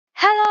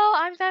Hello,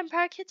 I'm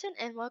Vampire Kitten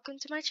and welcome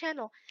to my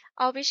channel.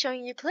 I'll be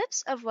showing you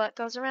clips of what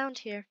goes around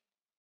here.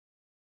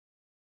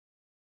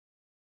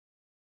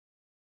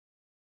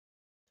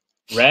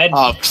 Red?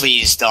 Oh,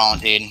 please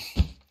don't, dude.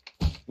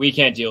 We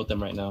can't deal with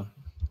them right now.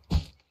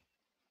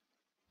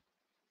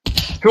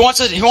 Who wants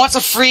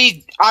a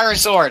free iron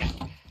sword?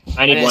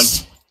 I need one.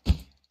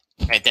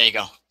 Right, there you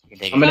go.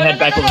 I'm gonna head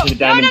back over to the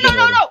diamond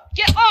generator. No!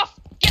 Get off!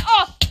 Get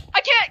off!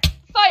 I can't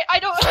fight! I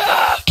don't.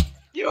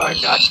 You are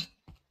not.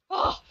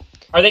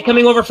 Are they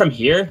coming over from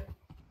here?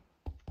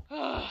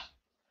 EMCA.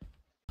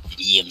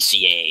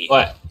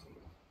 What?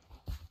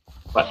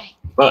 Hi.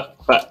 What?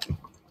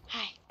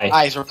 Hi.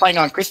 Guys, we're playing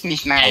on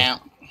Christmas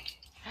now.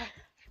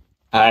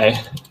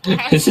 Hi.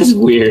 This is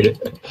weird.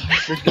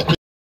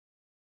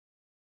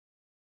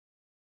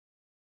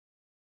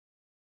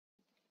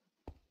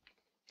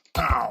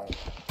 Oh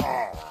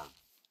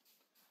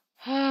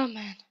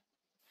man.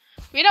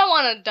 We don't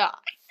want to die.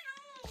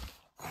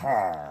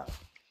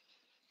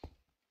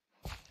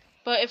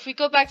 But if we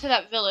go back to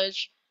that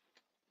village,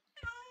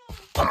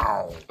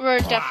 we're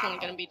definitely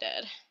gonna be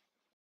dead.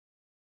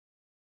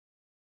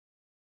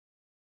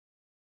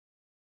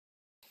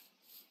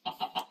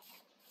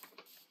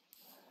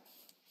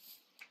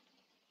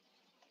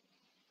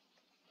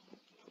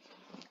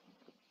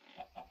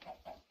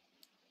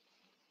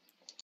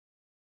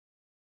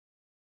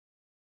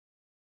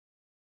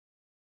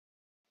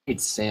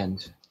 Need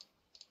sand.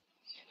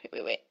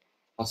 Wait.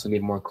 Also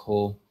need more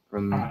coal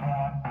from in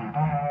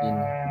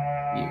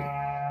here.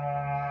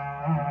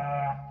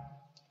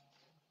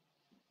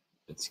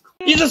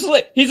 He's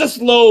a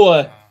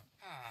slow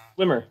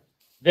swimmer.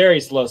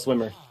 Very slow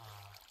swimmer.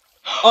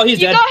 Oh, he's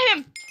dead. You got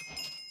him!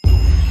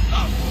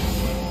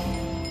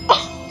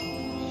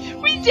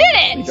 We did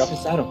it! He dropped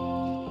his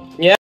saddle.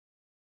 Yeah.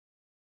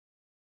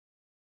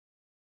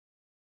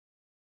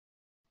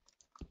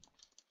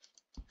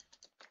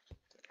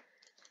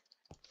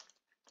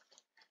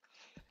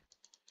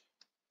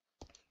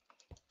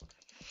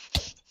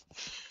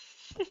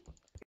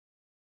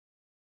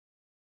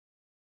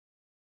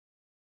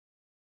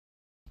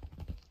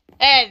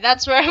 Hey,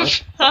 that's where I'm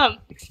from.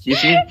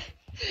 Excuse me?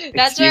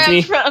 That's where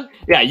I'm from.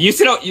 Yeah, you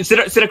sit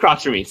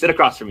across from me. Sit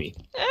across from me.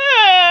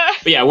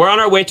 But yeah, we're on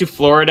our way to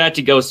Florida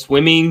to go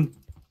swimming.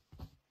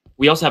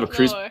 We also have a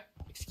cruise.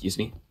 Excuse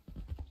me.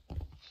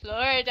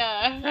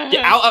 Florida.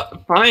 Yeah,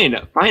 fine.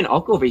 I'll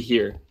go over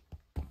here.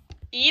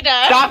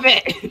 Ida. Stop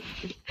it.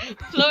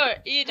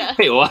 Florida.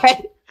 Wait, what?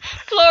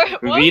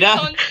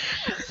 Vita?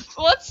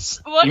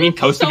 You mean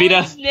Costa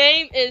Vida? Someone's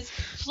name is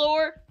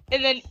Flor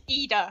and then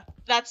Ida.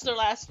 That's their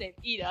last name.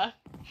 Ida.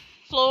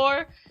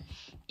 Flor.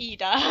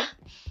 Ida.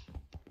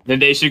 Then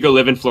they should go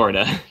live in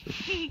Florida.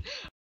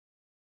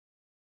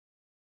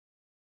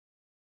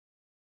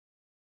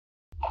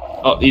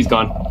 Oh, he's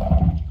gone.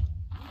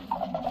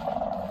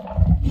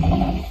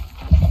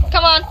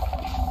 Come on.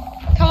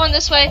 Come on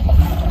this way.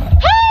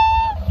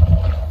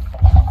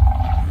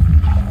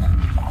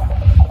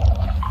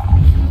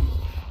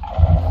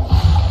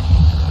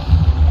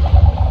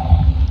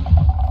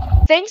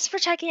 Thanks for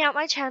checking out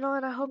my channel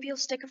and I hope you'll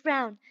stick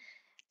around.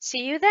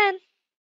 See you then!